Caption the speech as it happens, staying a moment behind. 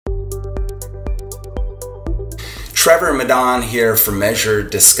Trevor Madan here for Measure,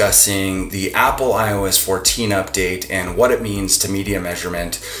 discussing the Apple iOS 14 update and what it means to media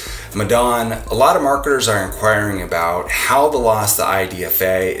measurement. Madan, a lot of marketers are inquiring about how the loss of the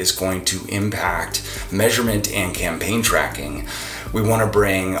IDFA is going to impact measurement and campaign tracking. We want to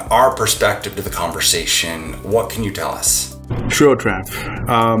bring our perspective to the conversation. What can you tell us? Sure, Trev.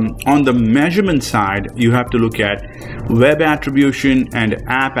 On the measurement side, you have to look at web attribution and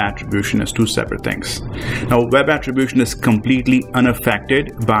app attribution as two separate things. Now, web attribution is completely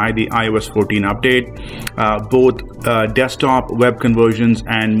unaffected by the iOS 14 update. Both desktop web conversions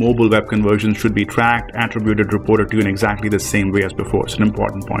and mobile web conversions should be tracked, attributed, reported to you in exactly the same way as before. It's an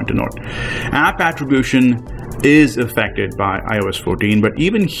important point to note. App attribution is affected by iOS 14, but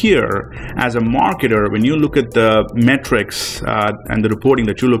even here, as a marketer, when you look at the metrics and the reporting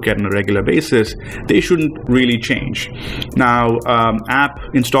that you look at on a regular basis, they shouldn't really change. Now, app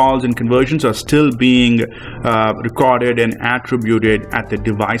installs and conversions are still being recorded and attributed at the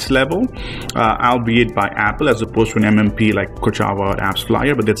device level, albeit by Apple as opposed to an MMP like Kochava or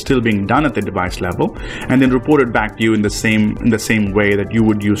AppsFlyer, but that's still being done at the device level, and then reported back to you in the same way that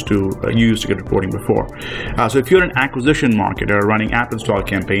you used to get reporting before. So if you're an acquisition marketer running app install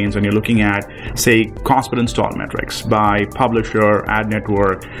campaigns and you're looking at, say, cost per install metrics by publisher, ad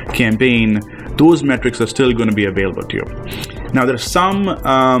network, campaign, those metrics are still going to be available to you. Now, there's some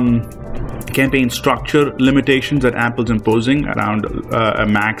campaign structure limitations that Apple's imposing around a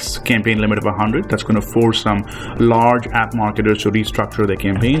max campaign limit of 100. That's going to force some large app marketers to restructure their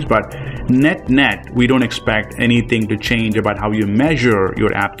campaigns. But net, we don't expect anything to change about how you measure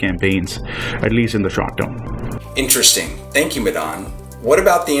your app campaigns, at least in the short term. Interesting. Thank you, Madan. What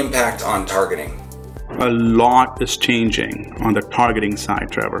about the impact on targeting? A lot is changing on the targeting side,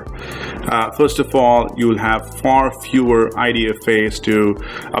 Trevor. First of all, you'll have far fewer IDFAs to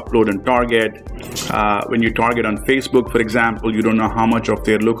upload and target. When you target on Facebook, for example, you don't know how much of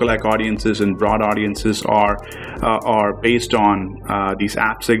their lookalike audiences and broad audiences are based on these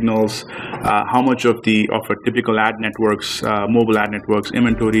app signals. How much of a typical ad networks, mobile ad networks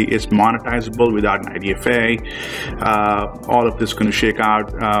inventory is monetizable without an IDFA. All of this is going to shake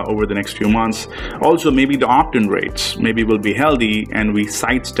out over the next few months. Also, maybe the opt-in rates maybe will be healthy and we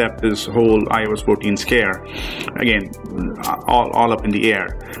sidestep this whole iOS 14 scare. Again, all up in the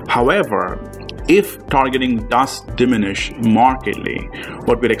air. However, if targeting does diminish markedly,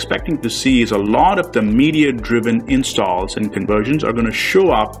 what we're expecting to see is a lot of the media-driven installs and conversions are going to show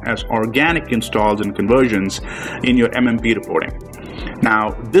up as organic installs and conversions in your MMP reporting.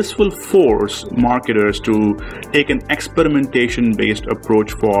 Now, this will force marketers to take an experimentation-based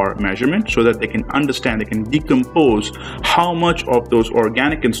approach for measurement so that they can understand, they can decompose how much of those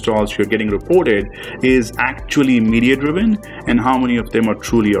organic installs you're getting reported is actually media-driven and how many of them are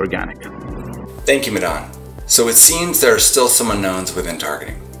truly organic. Thank you, Madan. So it seems there are still some unknowns within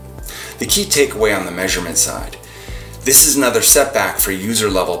targeting. The key takeaway on the measurement side: this is another setback for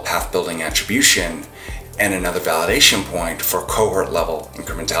user-level path-building attribution and another validation point for cohort-level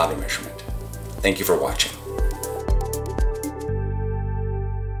incrementality measurement. Thank you for watching.